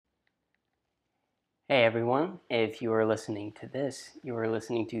Hey everyone, if you are listening to this, you are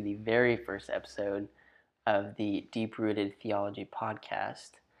listening to the very first episode of the Deep Rooted Theology podcast.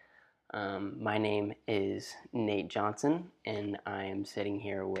 My name is Nate Johnson, and I am sitting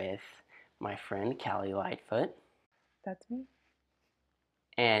here with my friend Callie Lightfoot. That's me.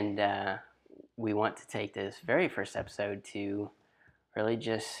 And we want to take this very first episode to really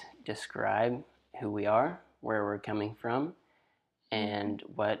just describe who we are, where we're coming from, and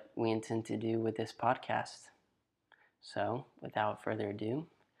what we intend to do with this podcast. So, without further ado,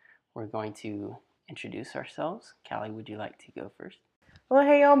 we're going to introduce ourselves. Callie, would you like to go first? Well,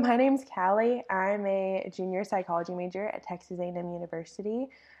 hey y'all, my name's Callie. I'm a junior psychology major at Texas A&M University.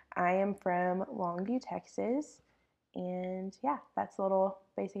 I am from Longview, Texas. And yeah, that's a little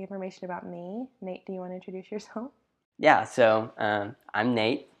basic information about me. Nate, do you want to introduce yourself? Yeah, so I'm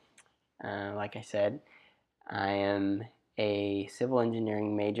Nate. Like I said, I am a civil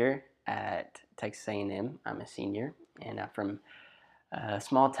engineering major at Texas A&M. I'm a senior, and I'm from a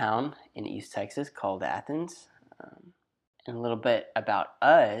small town in East Texas called Athens. And a little bit about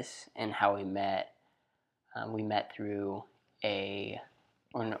us and how we met. We met through an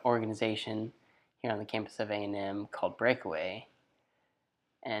organization here on the campus of A&M called Breakaway.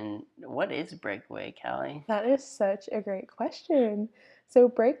 And what is Breakaway, Callie? That is such a great question. So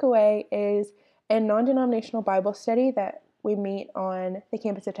Breakaway is a non-denominational Bible study that we meet on the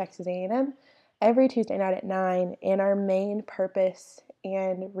campus of Texas A&M every Tuesday night at 9. And our main purpose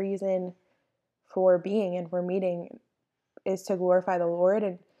and reason for being and for meeting is to glorify the Lord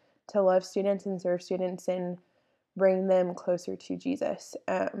and to love students and serve students and bring them closer to Jesus,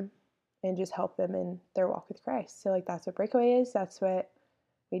 and just help them in their walk with Christ. So that's what Breakaway is. That's what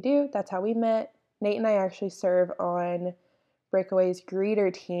we do. That's how we met. Nate and I actually serve on Breakaway's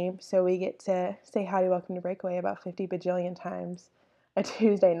greeter team, so we get to say howdy, welcome to Breakaway about 50 bajillion times a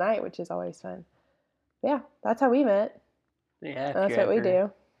Tuesday night, which is always fun. But yeah, that's how we met. Yeah, That's what we do.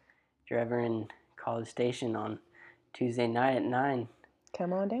 If you're ever in College Station on Tuesday night at 9,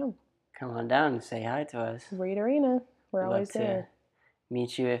 Come on down. come on down and say hi to us. Reed Arena. We're We'd always love to there.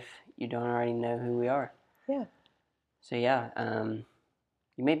 meet you if you don't already know who we are. Yeah. So yeah,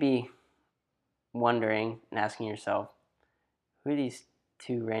 you may be wondering and asking yourself, who are these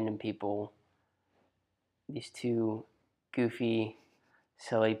two random people, these two goofy,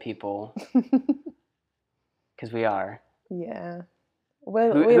 silly people? Because we are. Yeah.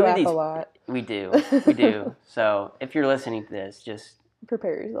 Well, Who we are laugh these? a lot. We do. So if you're listening to this, just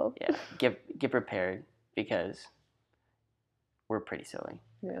Prepare yourself. get prepared because we're pretty silly.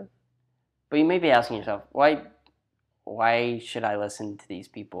 Yeah. But you may be asking yourself, why should I listen to these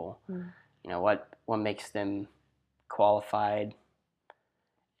people? Mm. You know, what makes them qualified?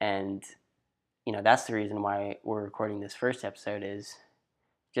 And that's the reason why we're recording this first episode, is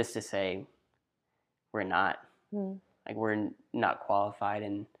just to say we're not. Mm. We're not qualified,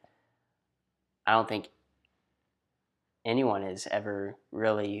 and I don't think anyone is ever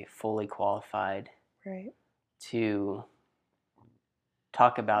really fully qualified Right. to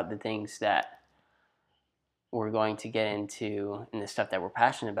talk about the things that we're going to get into and the stuff that we're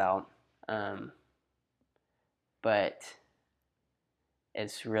passionate about. But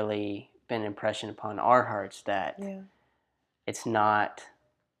it's really been an impression upon our hearts that it's not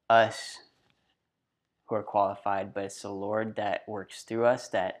us who are qualified, but it's the Lord that works through us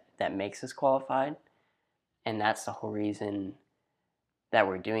that makes us qualified. And that's the whole reason that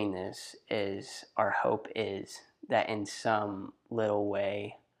we're doing this. Is our hope is that in some little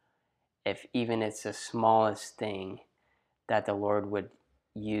way, if even it's the smallest thing, that the Lord would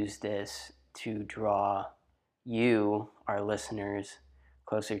use this to draw you, our listeners,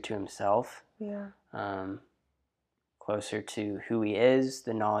 closer to Himself. Yeah. Closer to who He is,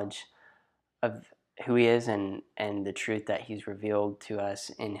 the knowledge of who He is, and the truth that He's revealed to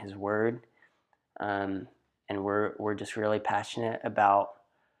us in His Word. And we're just really passionate about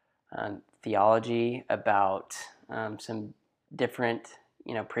theology, about some different,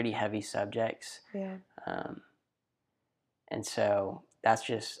 pretty heavy subjects. Yeah. And so that's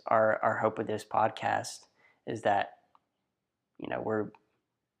just our hope with this podcast, is that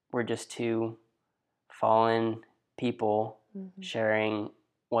we're just two fallen people sharing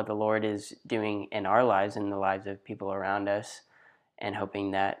what the Lord is doing in our lives and the lives of people around us, and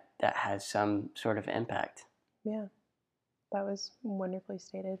hoping that has some sort of impact. Yeah, that was wonderfully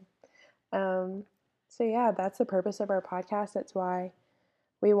stated. So yeah, that's the purpose of our podcast. That's why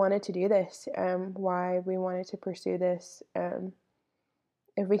we wanted to do this, why we wanted to pursue this.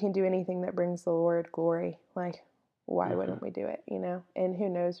 If we can do anything that brings the Lord glory, why wouldn't we do it, And who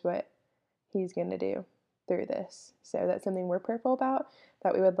knows what He's going to do through this. So that's something we're prayerful about,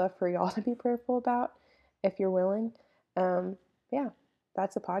 that we would love for y'all to be prayerful about if you're willing. Yeah,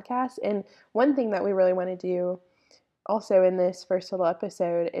 that's the podcast. And one thing that we really want to do also in this first little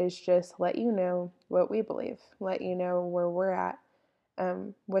episode is just let you know what we believe, let you know where we're at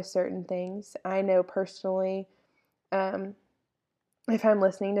with certain things. I know personally, if I'm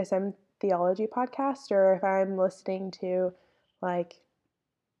listening to some theology podcast, or if I'm listening to, like,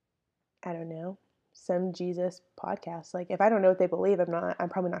 I don't know, some Jesus podcast, like, if I don't know what they believe, I'm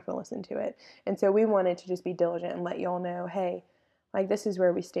probably not going to listen to it. And so we wanted to just be diligent and let y'all know, hey, like, this is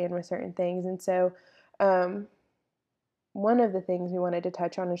where we stand with certain things. And so one of the things we wanted to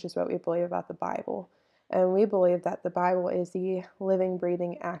touch on is just what we believe about the Bible. And we believe that the Bible is the living,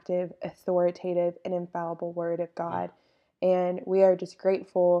 breathing, active, authoritative, and infallible Word of God. And we are just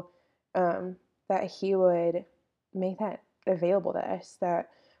grateful that He would make that available to us, that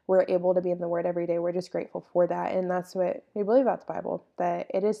we're able to be in the Word every day. We're just grateful for that. And that's what we believe about the Bible, that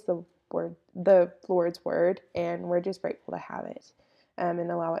it is the Lord's Word, and we're just grateful to have it and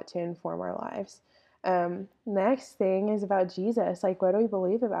allow it to inform our lives. Next thing is about Jesus. Like, what do we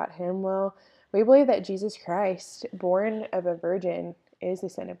believe about Him? Well, we believe that Jesus Christ, born of a virgin, is the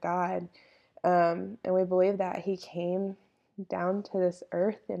Son of God. And we believe that He came down to this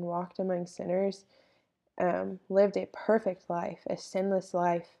earth and walked among sinners, lived a perfect life, a sinless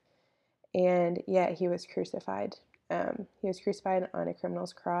life, and yet He was crucified. He was crucified on a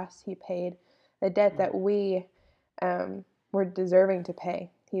criminal's cross. He paid the debt that we were deserving to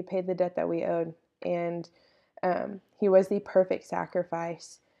pay. He paid the debt that we owed. And He was the perfect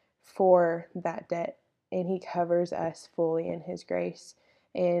sacrifice for that debt. And He covers us fully in His grace.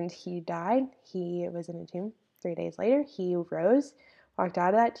 And He died. He was in a tomb. 3 days later, He rose, walked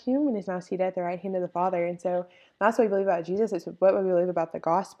out of that tomb, and is now seated at the right hand of the Father. And so that's what we believe about Jesus. It's what we believe about the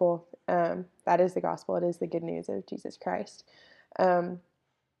gospel. That is the gospel. It is the good news of Jesus Christ. And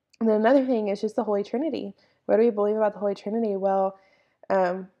then another thing is just the Holy Trinity. What do we believe about the Holy Trinity? Well,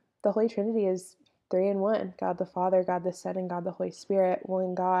 the Holy Trinity is 3 in 1. God the Father, God the Son, and God the Holy Spirit.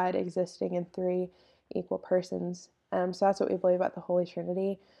 One God existing in 3 equal persons. So that's what we believe about the Holy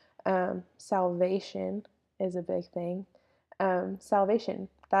Trinity. Salvation is a big thing. Salvation.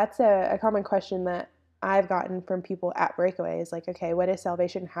 That's a common question that I've gotten from people at Breakaway is like, okay, what is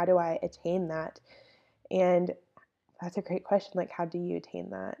salvation? How do I attain that? And that's a great question. Like, how do you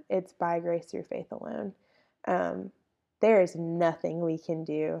attain that? It's by grace through faith alone. There is nothing we can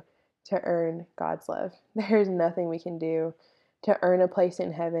do to earn God's love. There's nothing we can do to earn a place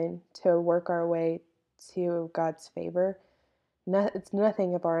in heaven, to work our way to God's favor. It's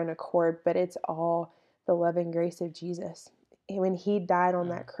nothing of our own accord, but it's all the love and grace of Jesus. When He died on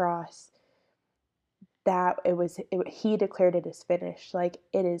that cross, He declared it as finished. Like,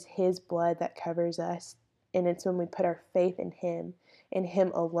 it is His blood that covers us, and it's when we put our faith in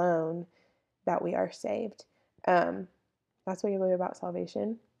Him alone, that we are saved. That's what you believe about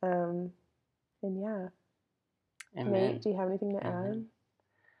salvation. And yeah. Amen. Nate, do you have anything to add?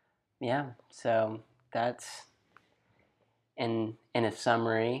 Yeah. So that's in a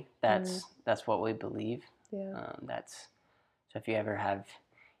summary. That's what we believe. Yeah. So if you ever have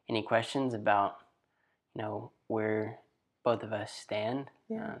any questions about, where both of us stand,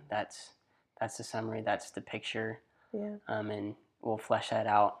 that's the summary. That's the picture. Yeah. And we'll flesh that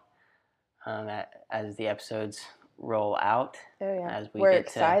out as the episodes roll out. Oh yeah. As we're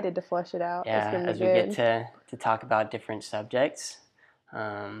excited to flesh it out. Yeah, it's gonna be as good. We get to talk about different subjects.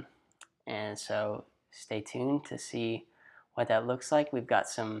 And so stay tuned to see what that looks like. We've got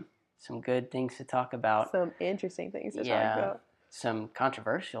some good things to talk about. Some interesting things to talk about. Some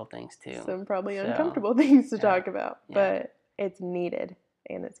controversial things too. Some probably uncomfortable things to talk about. But it's needed,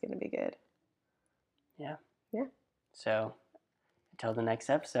 and it's going to be good. Yeah. Yeah. So until the next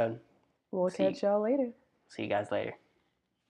episode. We'll catch y'all later. See you guys later.